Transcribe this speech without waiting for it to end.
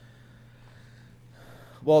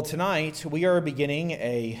Well, tonight we are beginning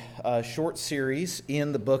a short series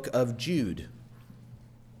in the book of Jude.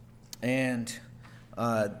 And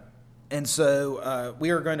so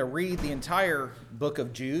we are going to read the entire book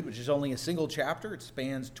of Jude, which is only a single chapter. It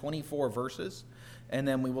spans 24 verses. And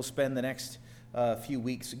then we will spend the next few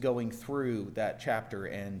weeks going through that chapter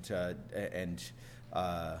and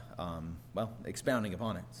expounding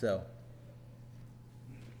upon it. So,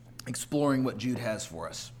 exploring what Jude has for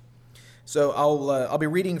us. So I'll be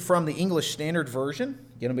reading from the English Standard Version.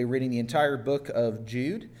 I'm going to be reading the entire book of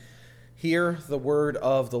Jude. Hear the word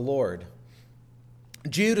of the Lord.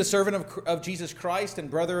 Jude, a servant of Jesus Christ and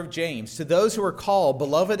brother of James, to those who are called,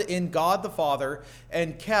 beloved in God the Father,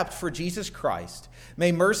 and kept for Jesus Christ,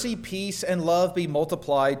 may mercy, peace, and love be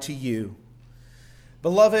multiplied to you.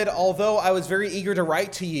 Beloved, although I was very eager to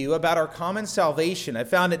write to you about our common salvation, I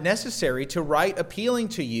found it necessary to write appealing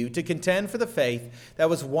to you to contend for the faith that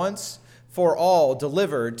was once for all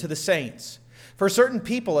delivered to the saints. For certain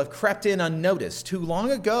people have crept in unnoticed, who long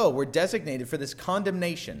ago were designated for this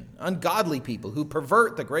condemnation, ungodly people who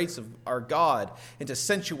pervert the grace of our God into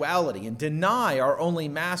sensuality and deny our only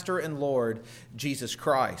Master and Lord, Jesus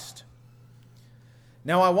Christ.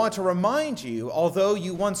 Now I want to remind you, although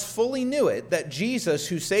you once fully knew it, that Jesus,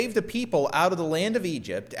 who saved the people out of the land of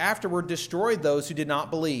Egypt, afterward destroyed those who did not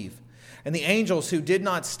believe. And the angels who did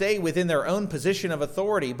not stay within their own position of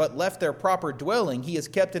authority, but left their proper dwelling, he has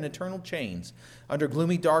kept in eternal chains under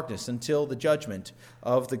gloomy darkness until the judgment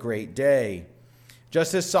of the great day.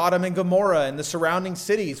 Just as Sodom and Gomorrah and the surrounding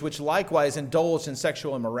cities, which likewise indulged in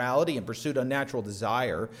sexual immorality and pursued unnatural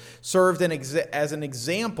desire, served as an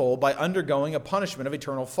example by undergoing a punishment of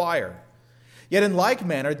eternal fire. Yet in like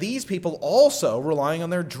manner, these people also, relying on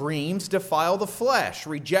their dreams, defile the flesh,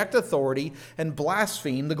 reject authority, and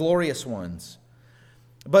blaspheme the glorious ones.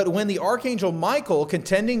 But when the archangel Michael,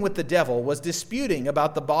 contending with the devil, was disputing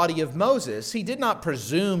about the body of Moses, he did not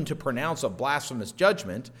presume to pronounce a blasphemous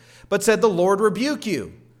judgment, but said, "The Lord rebuke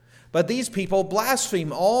you." But these people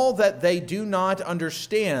blaspheme all that they do not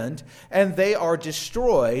understand, and they are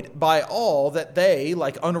destroyed by all that they,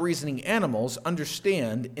 like unreasoning animals,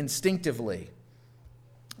 understand instinctively.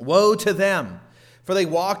 Woe to them, for they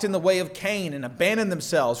walked in the way of Cain and abandoned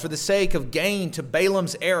themselves for the sake of gain to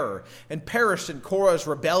Balaam's error and perished in Korah's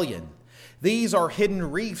rebellion. These are hidden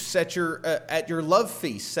reefs at your love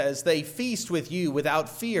feasts as they feast with you without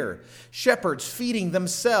fear. Shepherds feeding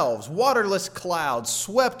themselves, waterless clouds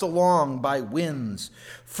swept along by winds,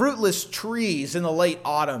 fruitless trees in the late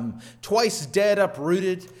autumn, twice dead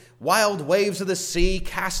uprooted, wild waves of the sea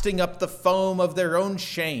casting up the foam of their own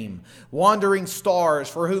shame, wandering stars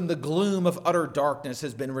for whom the gloom of utter darkness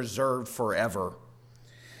has been reserved forever.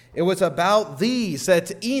 It was about these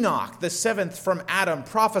that Enoch, the seventh from Adam,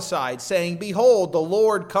 prophesied, saying, "Behold, the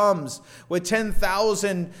Lord comes with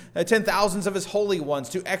 10,000s of his holy ones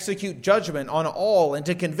to execute judgment on all and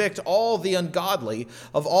to convict all the ungodly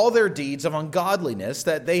of all their deeds of ungodliness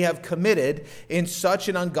that they have committed in such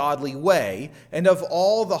an ungodly way, and of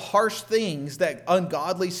all the harsh things that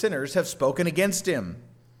ungodly sinners have spoken against him."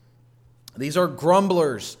 These are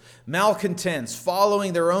grumblers, malcontents,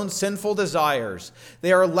 following their own sinful desires.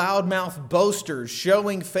 They are loudmouth boasters,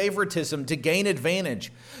 showing favoritism to gain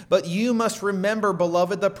advantage. But you must remember,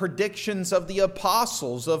 beloved, the predictions of the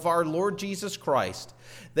apostles of our Lord Jesus Christ.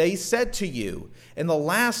 They said to you, "In the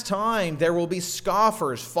last time there will be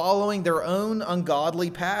scoffers following their own ungodly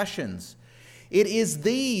passions." It is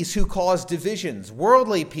these who cause divisions,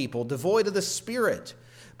 worldly people devoid of the Spirit.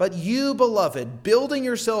 But you, beloved, building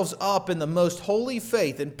yourselves up in the most holy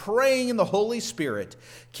faith and praying in the Holy Spirit,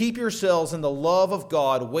 keep yourselves in the love of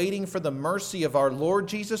God, waiting for the mercy of our Lord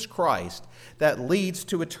Jesus Christ that leads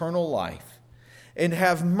to eternal life. And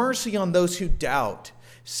have mercy on those who doubt.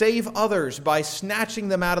 Save others by snatching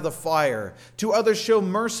them out of the fire. To others show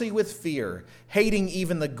mercy with fear, hating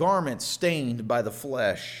even the garments stained by the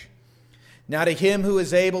flesh. Now to him who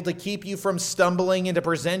is able to keep you from stumbling and to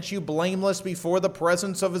present you blameless before the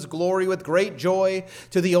presence of his glory with great joy,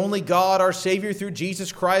 to the only God, our Savior, through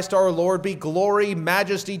Jesus Christ our Lord, be glory,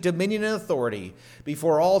 majesty, dominion, and authority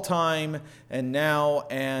before all time, and now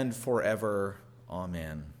and forever.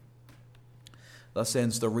 Amen. Thus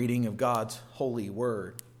ends the reading of God's holy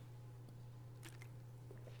word.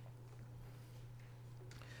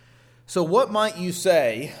 So what might you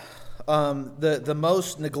say the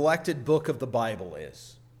most neglected book of the Bible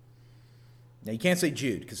is? Now, you can't say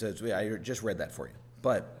Jude, because I just read that for you.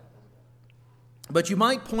 But you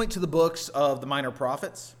might point to the books of the minor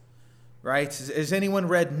prophets, right? Has anyone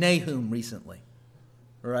read Nahum recently?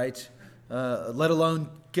 Right? Let alone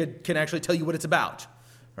can actually tell you what it's about,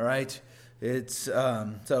 all right? It's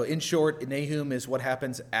so in short, Nahum is what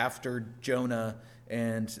happens after Jonah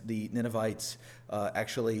and the Ninevites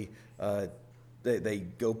actually they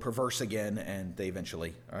go perverse again, and they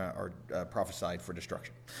eventually are prophesied for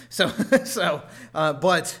destruction.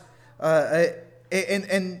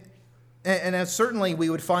 And certainly we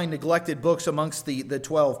would find neglected books amongst the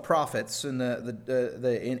 12 prophets in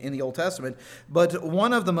the Old Testament, but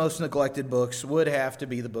one of the most neglected books would have to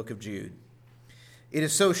be the book of Jude. It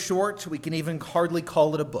is so short we can even hardly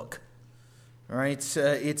call it a book. All right,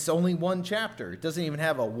 it's only one chapter. It doesn't even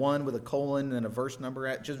have a 1 with a colon and a verse number.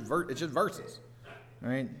 It's just verses. All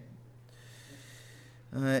right,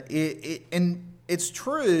 and it's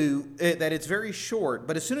true that it's very short,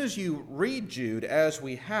 but as soon as you read Jude, as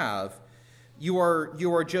we have, you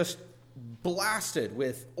are just blasted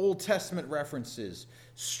with Old Testament references,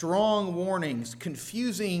 strong warnings,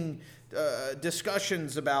 confusing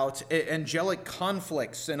discussions about angelic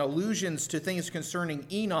conflicts and allusions to things concerning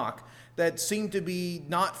Enoch that seem to be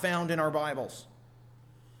not found in our Bibles.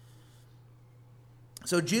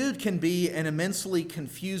 So Jude can be an immensely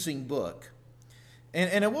confusing book.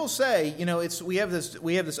 And I will say, we have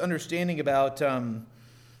this understanding about, when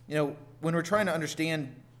we're trying to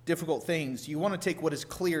understand difficult things, you want to take what is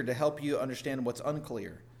clear to help you understand what's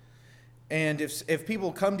unclear. And if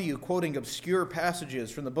people come to you quoting obscure passages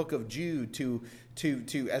from the book of Jude to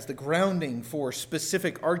as the grounding for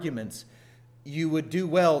specific arguments, you would do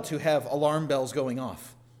well to have alarm bells going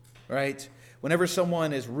off, right? Whenever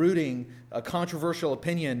someone is rooting a controversial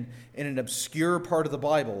opinion in an obscure part of the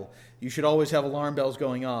Bible, you should always have alarm bells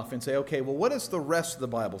going off and say, okay, well, what does the rest of the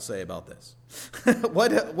Bible say about this?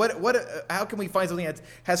 How can we find something that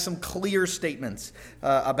has some clear statements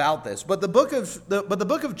about this? But the book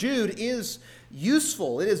of Jude is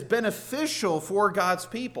useful. It is beneficial for God's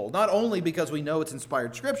people, not only because we know it's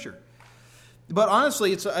inspired Scripture, but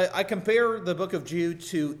honestly, I compare the book of Jude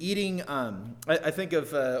to eating. I think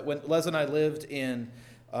of when Les and I lived in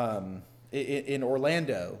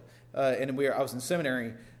Orlando, and I was in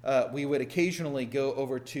seminary. We would occasionally go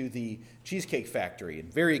over to the Cheesecake Factory,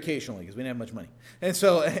 and very occasionally because we didn't have much money.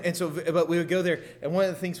 But we would go there, and one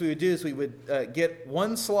of the things we would do is we would get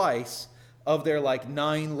one slice of their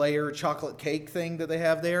 9-layer chocolate cake thing that they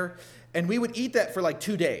have there. And we would eat that for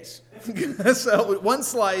 2 days. So one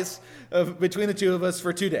slice between the two of us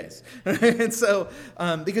for 2 days. And so,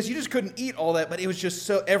 because you just couldn't eat all that, but it was just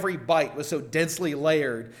so, every bite was so densely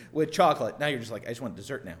layered with chocolate. Now you're just I just want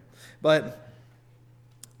dessert now. But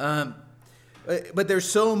there's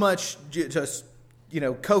so much just,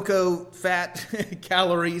 cocoa fat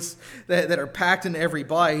calories that are packed in every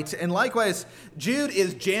bite. And likewise, Jude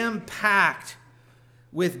is jam-packed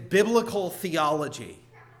with biblical theology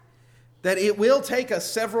that it will take us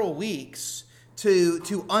several weeks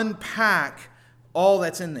to unpack all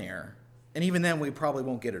that's in there. And even then, we probably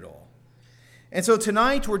won't get it all. And so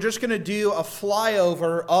tonight, we're just going to do a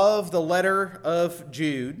flyover of the letter of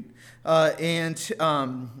Jude and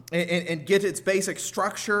get its basic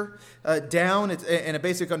structure down and a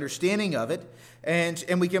basic understanding of it.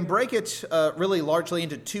 And we can break it really largely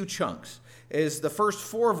into 2 chunks. Is the first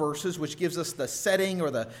 4 verses, which gives us the setting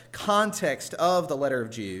or the context of the letter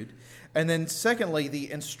of Jude. And then secondly,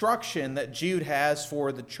 the instruction that Jude has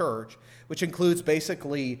for the church, which includes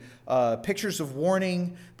basically pictures of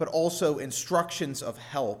warning, but also instructions of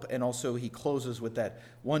help. And also he closes with that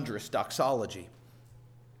wondrous doxology.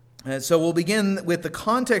 And so we'll begin with the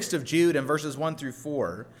context of Jude in verses 1 through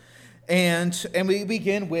 4. And we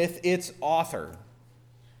begin with its author.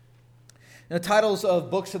 Now, titles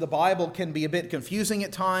of books of the Bible can be a bit confusing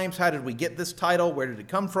at times. How did we get this title? Where did it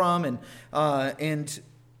come from? And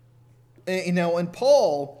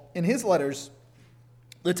Paul, in his letters,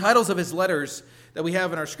 the titles of his letters that we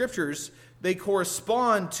have in our scriptures, they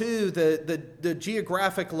correspond to the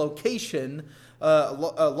geographic location,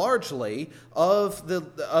 largely of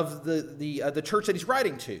the church that he's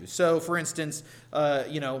writing to. So, for instance,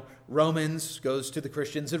 Romans goes to the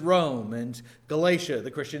Christians at Rome, and Galatia,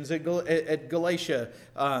 the Christians at Galatia,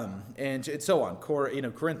 and so on.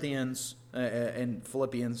 Corinthians and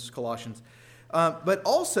Philippians, Colossians. But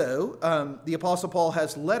also, the Apostle Paul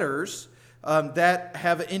has letters that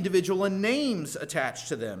have individual names attached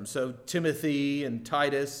to them. So Timothy and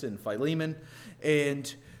Titus and Philemon,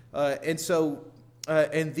 and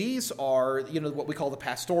these are what we call the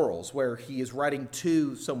pastorals, where he is writing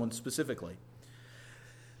to someone specifically.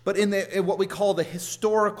 But in what we call the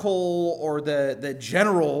historical or the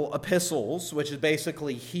general epistles, which is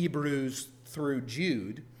basically Hebrews through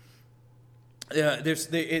Jude,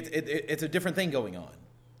 it's a different thing going on.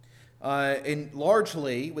 And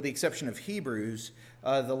largely, with the exception of Hebrews,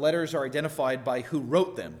 the letters are identified by who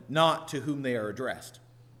wrote them, not to whom they are addressed.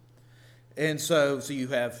 And so you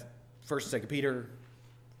have 1st and 2nd Peter,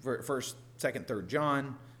 1st, 2nd, 3rd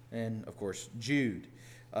John, and of course Jude.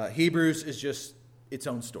 Hebrews is just its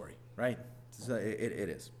own story, right? It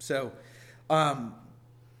is. So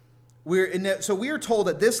we are told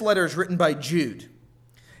that this letter is written by Jude.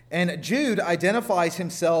 And Jude identifies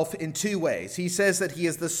himself in two ways. He says that he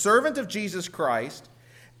is the servant of Jesus Christ,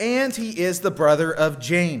 and he is the brother of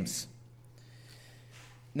James.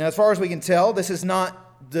 Now, as far as we can tell, this is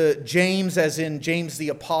not the James as in James the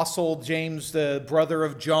Apostle, James the brother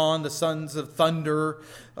of John, the sons of thunder.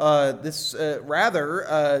 Rather,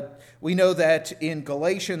 we know that in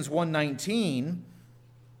Galatians 1:19,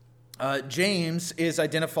 James is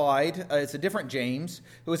identified, it's a different James,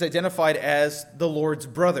 who is identified as the Lord's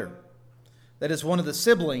brother. That is one of the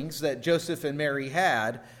siblings that Joseph and Mary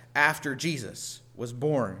had after Jesus was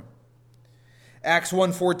born. Acts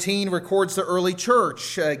 1:14 records the early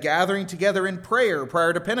church gathering together in prayer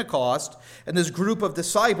prior to Pentecost, and this group of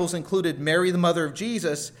disciples included Mary, the mother of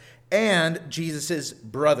Jesus, and Jesus'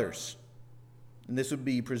 brothers. And this would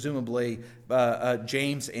be presumably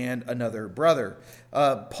James and another brother.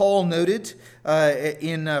 Paul noted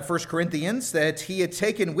in 1 Corinthians that he had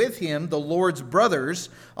taken with him the Lord's brothers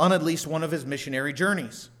on at least one of his missionary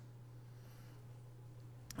journeys.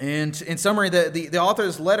 And in summary, the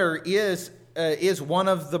author's letter is one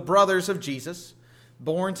of the brothers of Jesus,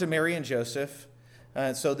 born to Mary and Joseph.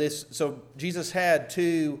 So Jesus had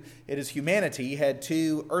two, in his humanity, he had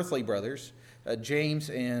two earthly brothers, James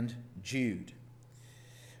and Jude.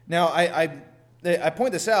 Now, I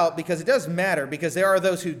point this out because it does matter, because there are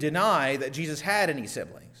those who deny that Jesus had any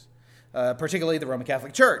siblings, particularly the Roman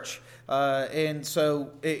Catholic Church. And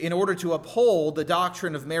so in order to uphold the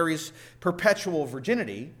doctrine of Mary's perpetual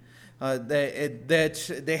virginity,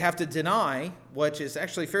 that they have to deny what is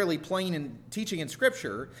actually fairly plain in teaching in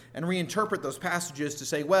Scripture and reinterpret those passages to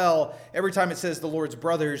say, well, every time it says the Lord's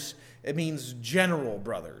brothers, it means general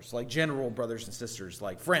brothers, like general brothers and sisters,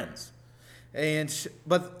 like friends.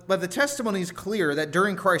 But the testimony is clear that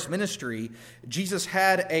during Christ's ministry, Jesus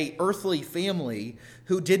had an earthly family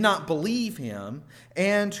who did not believe him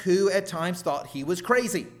and who at times thought he was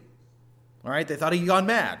crazy. All right, they thought he'd gone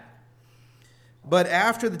mad. But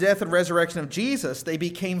after the death and resurrection of Jesus, they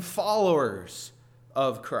became followers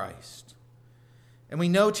of Christ. And we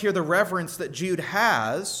note here the reverence that Jude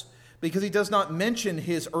has, because he does not mention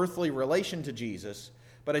his earthly relation to Jesus,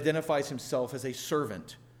 but identifies himself as a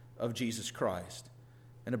servant of Jesus Christ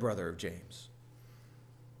and a brother of James.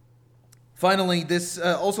 Finally, this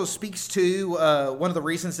also speaks to one of the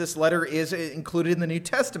reasons this letter is included in the New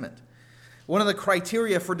Testament. One of the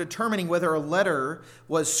criteria for determining whether a letter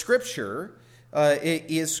was Scripture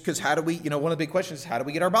is because one of the big questions is, how do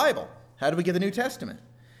we get our Bible? How do we get the New Testament?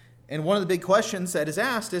 And one of the big questions that is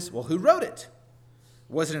asked is, well, who wrote it?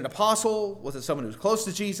 Was it an apostle? Was it someone who was close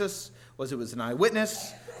to Jesus? Was it an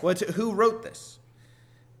eyewitness? Who wrote this?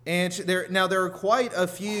 And there are quite a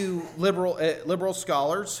few liberal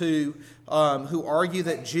scholars who argue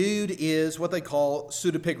that Jude is what they call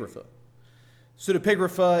pseudepigrapha.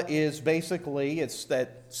 Pseudepigrapha is basically, it's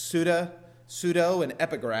that pseudo and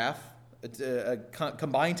epigraph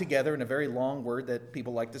combined together in a very long word that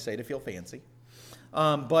people like to say to feel fancy.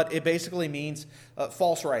 But it basically means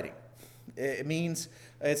false writing. It means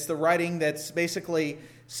it's the writing that's basically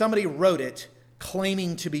somebody wrote it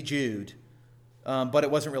claiming to be Jude, but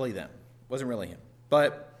it wasn't really them. It wasn't really him.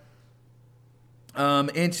 But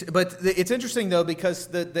it's interesting, though, because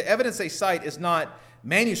the evidence they cite is not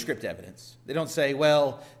manuscript evidence. They don't say,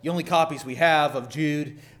 well, the only copies we have of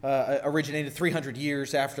Jude originated 300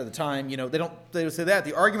 years after the time. They don't say that.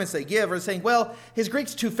 The arguments they give are saying, well, his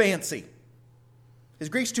Greek's too fancy. His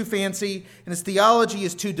Greek's too fancy, and his theology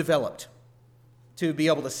is too developed to be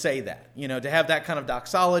able to say that, to have that kind of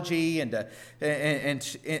doxology. And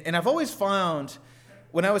I've always found,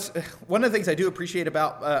 one of the things I do appreciate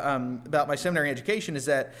about my seminary education is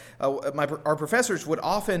that our professors would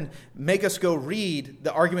often make us go read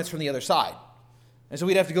the arguments from the other side. And so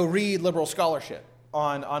we'd have to go read liberal scholarship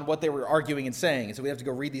on what they were arguing and saying. And so we have to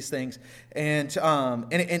go read these things. And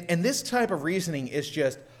this type of reasoning is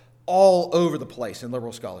just all over the place in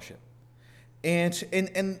liberal scholarship. And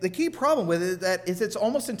the key problem with it is it's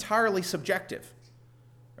almost entirely subjective,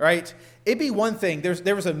 right? It'd be one thing.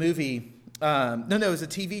 There was a movie. It was a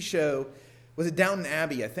TV show. Was it Downton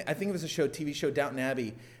Abbey? I think it was a TV show, Downton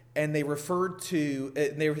Abbey, and they referred to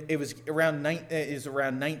it was around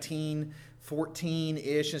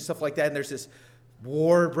 1914-ish and stuff like that. And there's this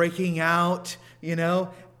war breaking out,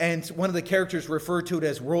 and one of the characters referred to it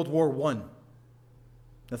as World War I.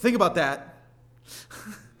 Now think about that.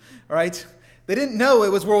 All right? They didn't know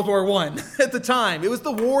it was World War I at the time. It was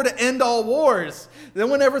the war to end all wars. No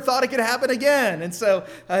one ever thought it could happen again. And so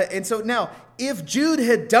now, if Jude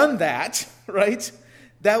had done that, right,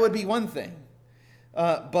 that would be one thing.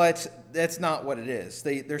 But that's not what it is.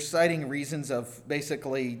 They're citing reasons of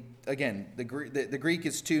basically, again, the Greek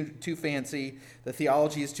is too fancy, the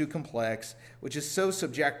theology is too complex, which is so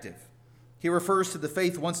subjective. He refers to the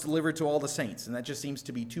faith once delivered to all the saints, and that just seems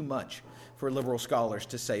to be too much for liberal scholars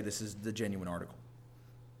to say this is the genuine article.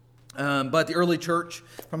 But the early church,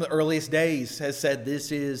 from the earliest days, has said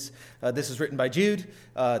this is written by Jude.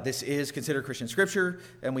 This is considered Christian scripture,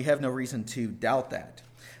 and we have no reason to doubt that.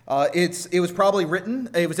 It was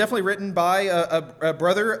definitely written by a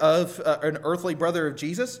brother of an earthly brother of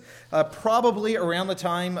Jesus, probably around the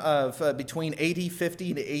time of between AD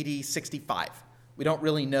 50 to AD 65. We don't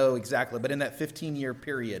really know exactly, but in that 15-year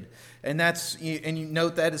period. And you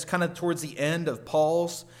note that is kind of towards the end of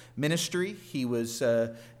Paul's ministry. He was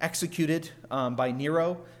executed by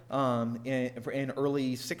Nero in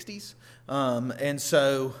early 60s. And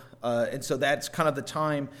so that's kind of the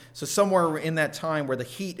time. So somewhere in that time where the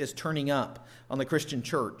heat is turning up on the Christian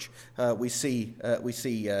church, we see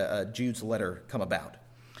Jude's letter come about.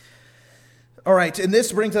 All right, and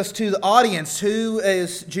this brings us to the audience. Who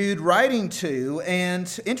is Jude writing to?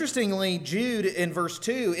 And interestingly, Jude in verse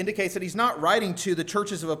 2 indicates that he's not writing to the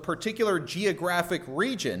churches of a particular geographic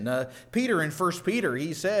region. Peter in 1 Peter,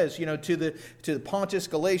 he says, to the Pontus,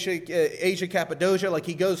 Galatia, Asia, Cappadocia, like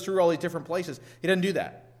he goes through all these different places. He doesn't do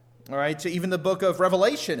that. All right, so even the book of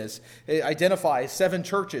Revelation identifies 7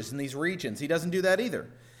 churches in these regions. He doesn't do that either.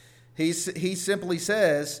 He simply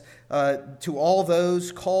says, to all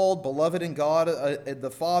those called, beloved in God, the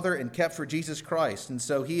Father, and kept for Jesus Christ. And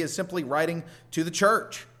so he is simply writing to the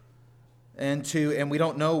church. And we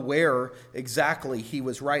don't know where exactly he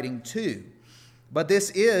was writing to. But this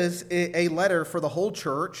is a letter for the whole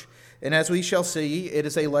church. And as we shall see, it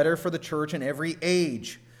is a letter for the church in every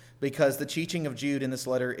age. Because the teaching of Jude in this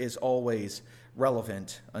letter is always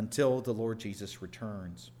relevant until the Lord Jesus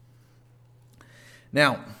returns.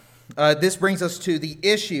 Now, this brings us to the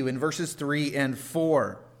issue in verses 3 and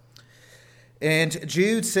 4. And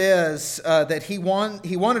Jude says that he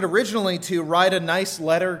wanted originally to write a nice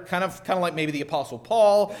letter, kind of like maybe the Apostle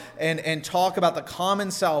Paul, and talk about the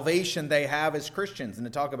common salvation they have as Christians, and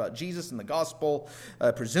to talk about Jesus and the gospel,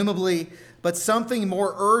 presumably. But something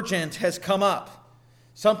more urgent has come up.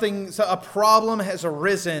 A problem has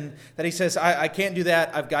arisen that he says, I can't do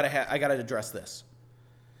that. I got to address this.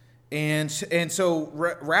 And so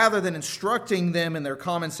rather than instructing them in their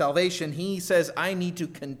common salvation, he says, I need to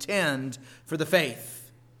contend for the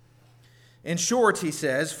faith. In short, he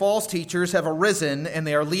says, false teachers have arisen and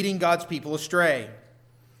they are leading God's people astray.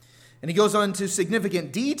 And he goes on to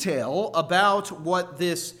significant detail about what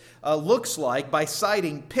this looks like by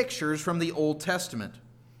citing pictures from the Old Testament.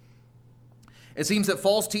 It seems that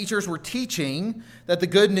false teachers were teaching that the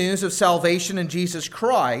good news of salvation in Jesus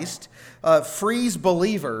Christ frees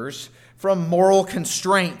believers from moral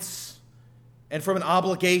constraints and from an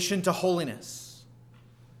obligation to holiness.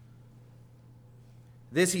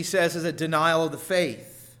 This, he says, is a denial of the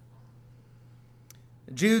faith.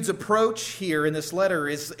 Jude's approach here in this letter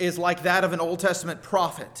is like that of an Old Testament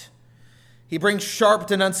prophet. He brings sharp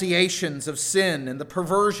denunciations of sin and the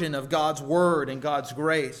perversion of God's word and God's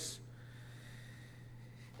grace.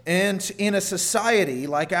 And in a society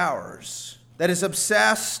like ours that is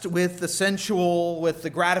obsessed with the sensual, with the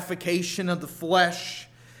gratification of the flesh,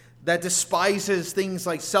 that despises things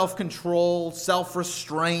like self-control,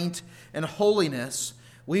 self-restraint, and holiness,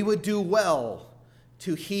 we would do well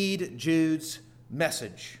to heed Jude's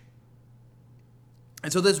message.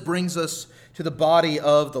 And so this brings us to the body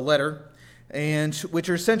of the letter, and which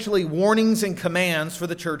are essentially warnings and commands for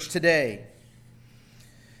the church today.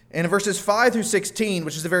 And in verses 5 through 16,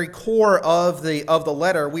 which is the very core of the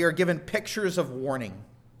letter, we are given pictures of warning.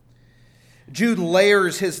 Jude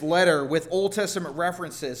layers his letter with Old Testament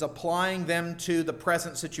references, applying them to the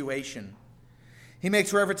present situation. He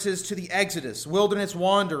makes references to the Exodus, wilderness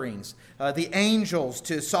wanderings, the angels,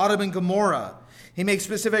 to Sodom and Gomorrah. He makes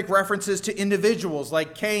specific references to individuals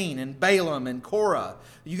like Cain and Balaam and Korah.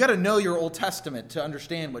 You got to know your Old Testament to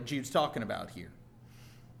understand what Jude's talking about here.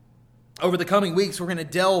 Over the coming weeks, we're going to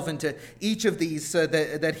delve into each of these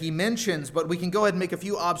that he mentions, but we can go ahead and make a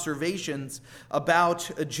few observations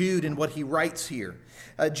about Jude and what he writes here.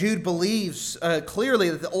 Jude believes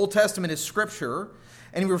clearly that the Old Testament is Scripture,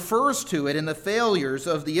 and he refers to it in the failures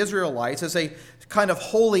of the Israelites as a kind of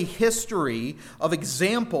holy history of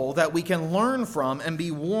example that we can learn from and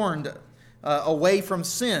be warned away from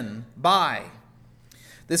sin by.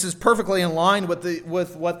 This is perfectly in line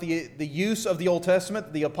with what the use of the Old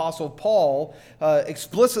Testament the Apostle Paul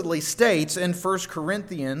explicitly states in 1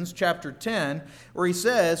 Corinthians chapter 10, where he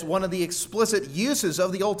says one of the explicit uses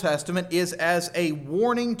of the Old Testament is as a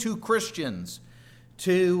warning to Christians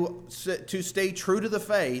to stay true to the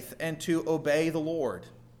faith and to obey the Lord.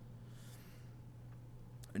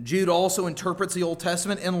 Jude also interprets the Old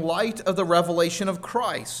Testament in light of the revelation of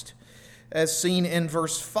Christ, as seen in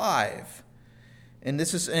verse 5. And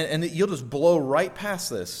this is, and you'll just blow right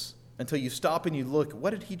past this until you stop and you look.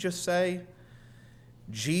 What did he just say?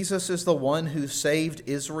 Jesus is the one who saved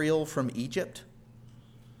Israel from Egypt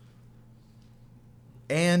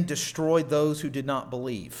and destroyed those who did not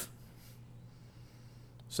believe.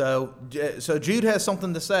 So Jude has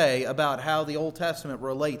something to say about how the Old Testament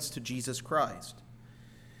relates to Jesus Christ.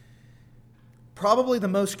 Probably the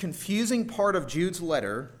most confusing part of Jude's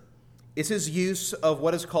letter is his use of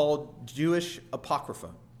what is called Jewish Apocrypha.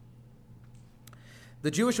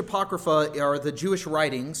 The Jewish Apocrypha are the Jewish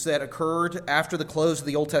writings that occurred after the close of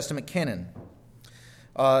the Old Testament canon.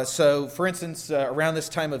 So, for instance, around this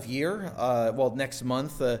time of year, next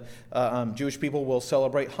month, Jewish people will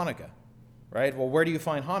celebrate Hanukkah, right? Well, where do you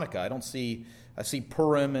find Hanukkah? I see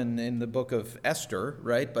Purim in the book of Esther,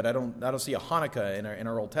 right? But I don't see a Hanukkah in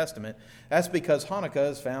our Old Testament. That's because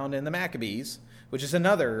Hanukkah is found in the Maccabees, which is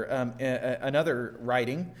another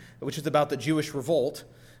writing, which is about the Jewish revolt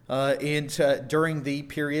during the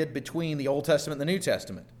period between the Old Testament and the New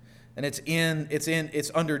Testament, and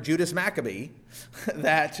it's under Judas Maccabee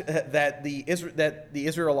that the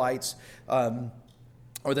Israelites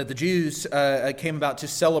or that the Jews came about to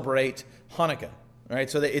celebrate Hanukkah. Right,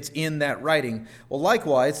 so that it's in that writing. Well,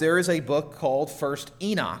 likewise, there is a book called First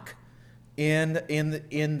Enoch in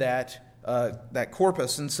that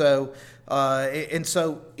corpus, and so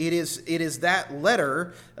it is that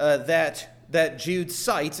letter that Jude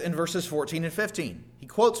cites in verses 14 and 15. He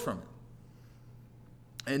quotes from it.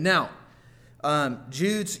 And now,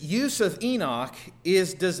 Jude's use of Enoch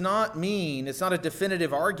does not mean, it's not a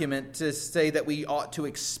definitive argument to say that we ought to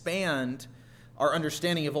expand our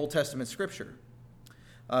understanding of Old Testament Scripture.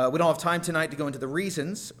 We don't have time tonight to go into the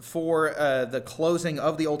reasons for the closing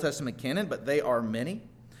of the Old Testament canon, but they are many.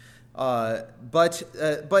 But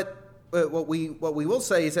what we will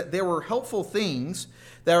say is that there were helpful things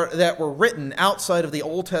that were written outside of the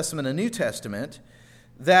Old Testament and New Testament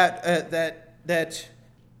that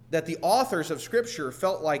the authors of Scripture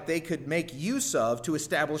felt like they could make use of to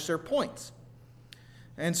establish their points.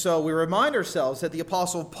 And so we remind ourselves that the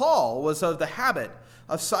Apostle Paul was of the habit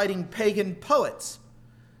of citing pagan poets,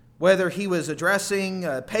 whether he was addressing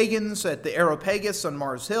pagans at the Areopagus on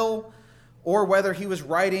Mars Hill, or whether he was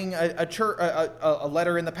writing a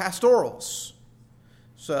letter in the pastorals.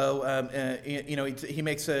 So he makes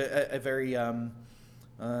he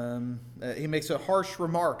makes a harsh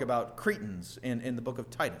remark about Cretans in the book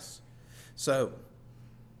of Titus. So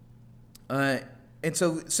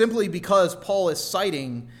simply because Paul is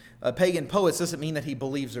citing pagan poets doesn't mean that he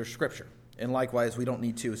believes their scripture. And likewise, we don't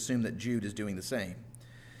need to assume that Jude is doing the same.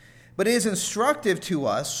 But it is instructive to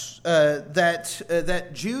us that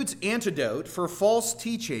Jude's antidote for false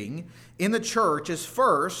teaching in the church is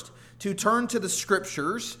first to turn to the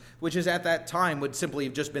Scriptures, which is at that time would simply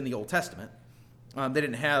have just been the Old Testament. They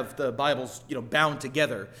didn't have the Bibles, bound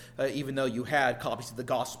together, even though you had copies of the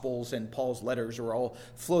Gospels and Paul's letters were all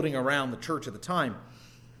floating around the church at the time.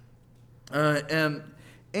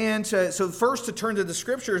 So first to turn to the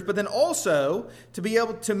Scriptures, but then also to be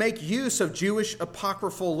able to make use of Jewish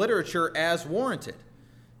apocryphal literature as warranted.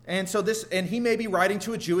 And he may be writing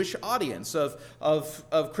to a Jewish audience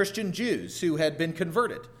of Christian Jews who had been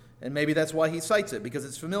converted. And maybe that's why he cites it, because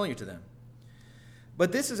it's familiar to them.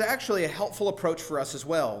 But this is actually a helpful approach for us as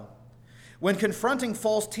well. When confronting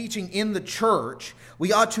false teaching in the church,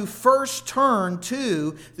 we ought to first turn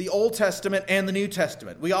to the Old Testament and the New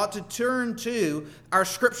Testament. We ought to turn to our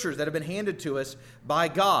Scriptures that have been handed to us by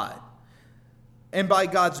God. And by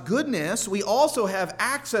God's goodness, we also have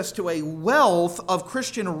access to a wealth of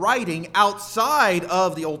Christian writing outside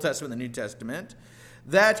of the Old Testament and the New Testament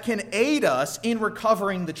that can aid us in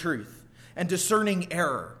recovering the truth and discerning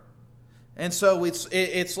error. And so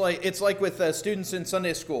it's like with students in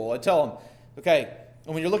Sunday school. I tell them, okay,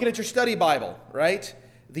 when you're looking at your study Bible, right,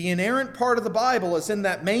 the inerrant part of the Bible is in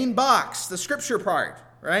that main box, the Scripture part,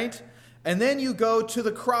 right? And then you go to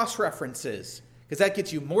the cross-references, because that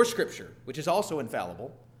gets you more Scripture, which is also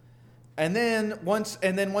infallible. And then once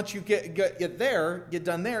you get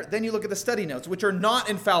done there, then you look at the study notes, which are not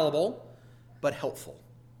infallible, but helpful.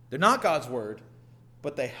 They're not God's Word,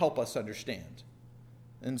 but they help us understand.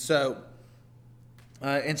 And so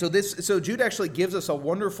And so Jude actually gives us a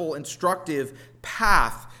wonderful, instructive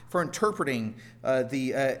path for interpreting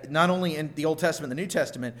not only in the Old Testament, the New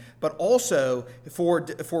Testament, but also for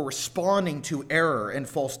responding to error and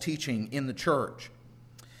false teaching in the church.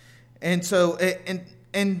 And so,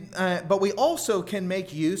 but we also can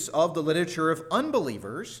make use of the literature of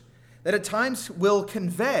unbelievers that at times will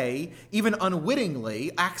convey, even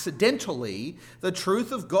unwittingly, accidentally, the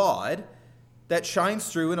truth of God that shines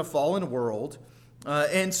through in a fallen world.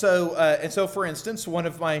 And so, for instance, one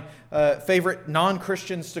of my favorite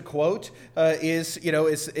non-Christians to quote is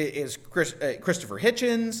Christopher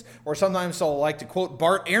Hitchens, or sometimes I'll like to quote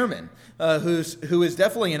Bart Ehrman, who is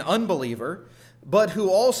definitely an unbeliever, but who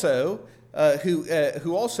also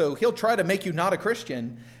he'll try to make you not a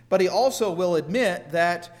Christian, but he also will admit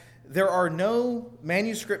that there are no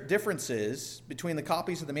manuscript differences between the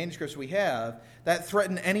copies of the manuscripts we have that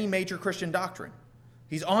threaten any major Christian doctrine.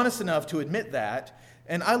 He's honest enough to admit that.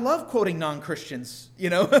 And I love quoting non-Christians,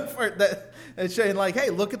 for that, and saying like,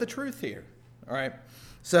 hey, look at the truth here. All right.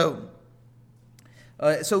 So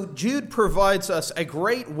Jude provides us a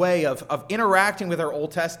great way of interacting with our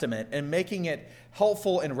Old Testament and making it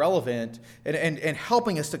helpful and relevant and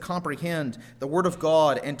helping us to comprehend the Word of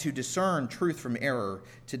God and to discern truth from error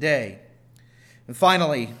today. And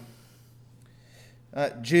finally,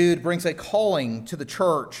 Jude brings a calling to the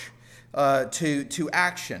church to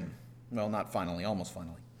action. Well, not finally, almost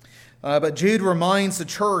finally. But Jude reminds the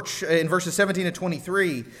church in verses 17 to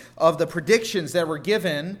 23 of the predictions that were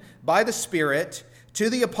given by the Spirit to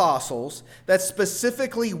the apostles that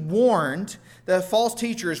specifically warned that false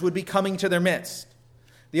teachers would be coming to their midst.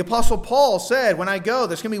 The apostle Paul said, when I go,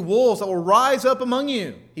 there's going to be wolves that will rise up among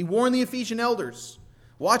you. He warned the Ephesian elders.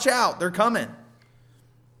 Watch out, they're coming.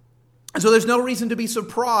 And so there's no reason to be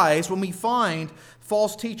surprised when we find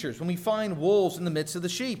false teachers, when we find wolves in the midst of the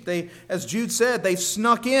sheep. They, as Jude said, they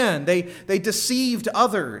snuck in. They deceived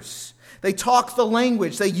others. They talked the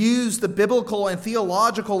language. They used the biblical and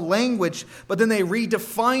theological language, but then they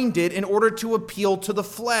redefined it in order to appeal to the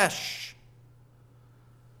flesh.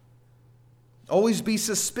 Always be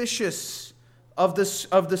suspicious of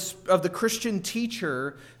the Christian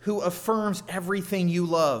teacher who affirms everything you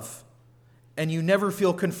love. And you never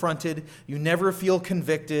feel confronted. You never feel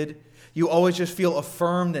convicted. You always just feel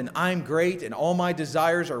affirmed and I'm great and all my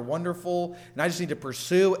desires are wonderful and I just need to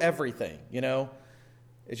pursue everything,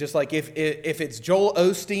 It's just like if it's Joel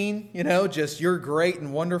Osteen, just you're great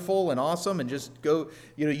and wonderful and awesome and just go,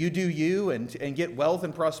 you do you and get wealth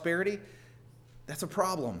and prosperity, that's a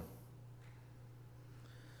problem.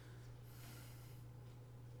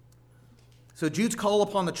 So Jude's call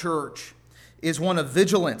upon the church is one of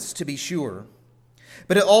vigilance, to be sure.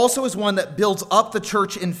 But it also is one that builds up the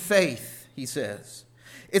church in faith, he says.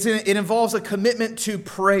 It involves a commitment to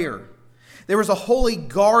prayer. There is a holy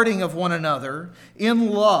guarding of one another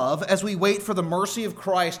in love as we wait for the mercy of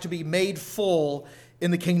Christ to be made full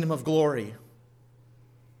in the kingdom of glory.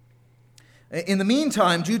 In the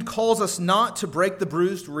meantime, Jude calls us not to break the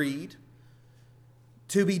bruised reed,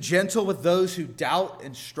 to be gentle with those who doubt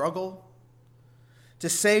and struggle, to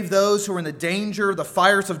save those who are in the danger, the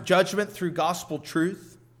fires of judgment through gospel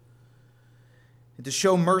truth, and to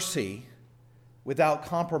show mercy without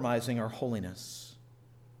compromising our holiness.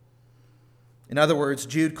 In other words,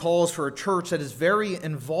 Jude calls for a church that is very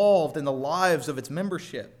involved in the lives of its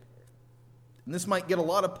membership. And this might get a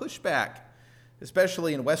lot of pushback,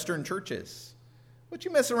 especially in Western churches. What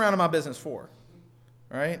you messing around in my business for?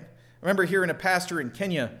 All right? I remember hearing a pastor in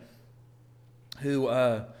Kenya who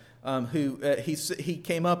he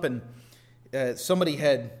came up and somebody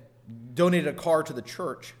had donated a car to the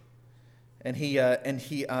church, and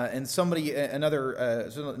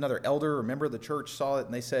another elder or member of the church saw it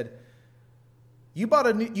and they said, "You bought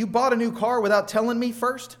a new car without telling me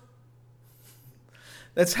first?"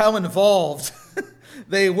 That's how involved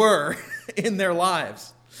they were in their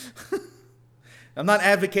lives. I'm not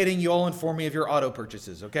advocating you all inform me of your auto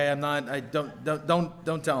purchases, okay?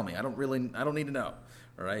 Don't tell me. I don't need to know.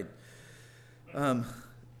 All right,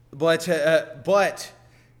 but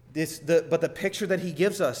the picture that he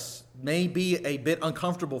gives us may be a bit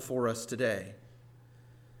uncomfortable for us today.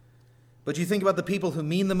 But you think about the people who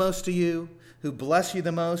mean the most to you, who bless you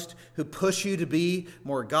the most, who push you to be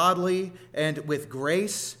more godly and with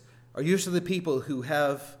grace, are usually the people who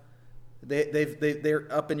they're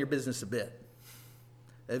up in your business a bit.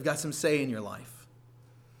 They've got some say in your life.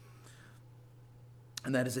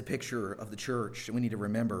 And that is a picture of the church that we need to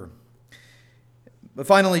remember. But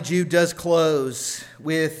finally, Jude does close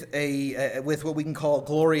with what we can call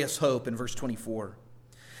glorious hope in verse 24.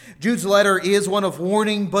 Jude's letter is one of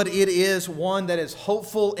warning, but it is one that is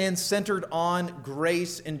hopeful and centered on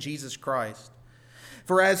grace in Jesus Christ.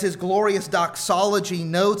 For as his glorious doxology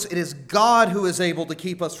notes, it is God who is able to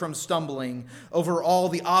keep us from stumbling over all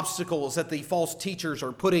the obstacles that the false teachers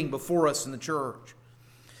are putting before us in the church.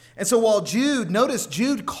 And so while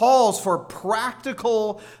Jude calls for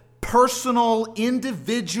practical, personal,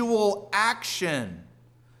 individual action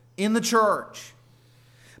in the church.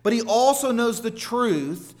 But he also knows the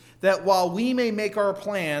truth that while we may make our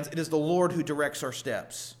plans, it is the Lord who directs our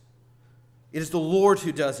steps. It is the Lord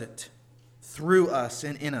who does it through us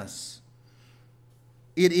and in us.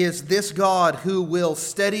 It is this God who will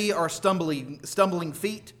steady our stumbling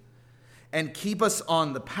feet and keep us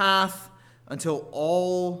on the path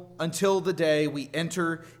until the day we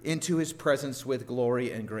enter into his presence with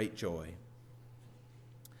glory and great joy.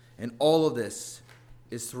 And all of this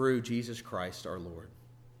is through Jesus Christ our Lord.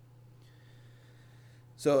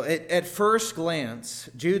 So at first glance,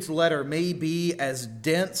 Jude's letter may be as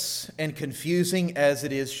dense and confusing as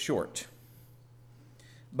it is short.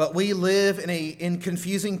 But we live in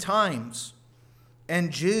confusing times,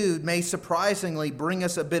 and Jude may surprisingly bring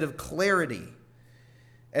us a bit of clarity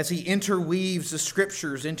as he interweaves the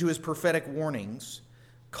scriptures into his prophetic warnings,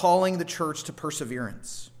 calling the church to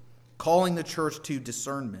perseverance, calling the church to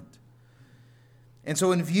discernment. And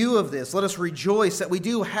so in view of this, let us rejoice that we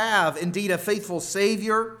do have indeed a faithful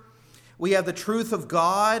Savior. We have the truth of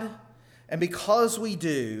God, and because we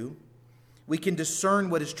do, we can discern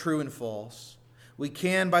what is true and false. We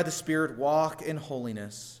can, by the Spirit, walk in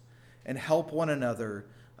holiness and help one another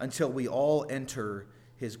until we all enter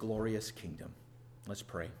his glorious kingdom. Let's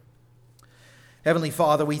pray. Heavenly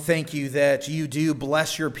Father, we thank you that you do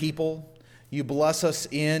bless your people. You bless us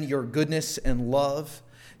in your goodness and love.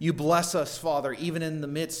 You bless us, Father, even in the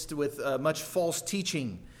midst with much false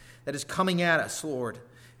teaching that is coming at us, Lord.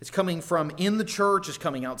 It's coming from in the church, it's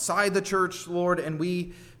coming outside the church, Lord, and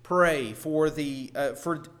we pray for the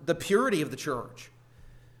purity of the church.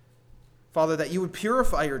 Father, that you would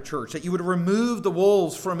purify your church, that you would remove the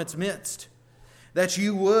wolves from its midst, that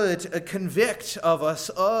you would convict of us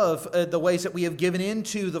of the ways that we have given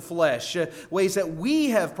into the flesh, ways that we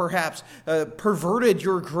have perhaps perverted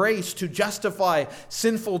your grace to justify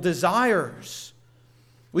sinful desires.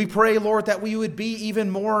 We pray, Lord, that we would be even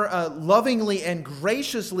more lovingly and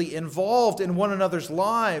graciously involved in one another's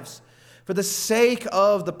lives for the sake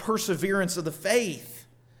of the perseverance of the faith.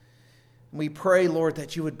 We pray, Lord,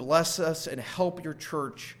 that you would bless us and help your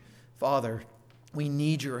church. Father, we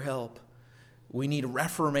need your help. We need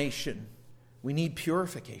reformation. We need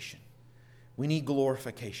purification. We need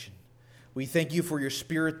glorification. We thank you for your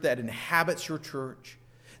Spirit that inhabits your church,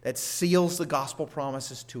 that seals the gospel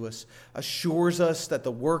promises to us, assures us that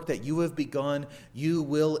the work that you have begun, you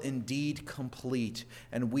will indeed complete.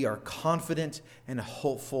 And we are confident and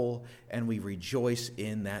hopeful, and we rejoice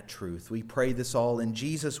in that truth. We pray this all in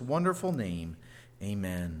Jesus' wonderful name.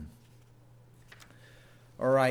 Amen. All right.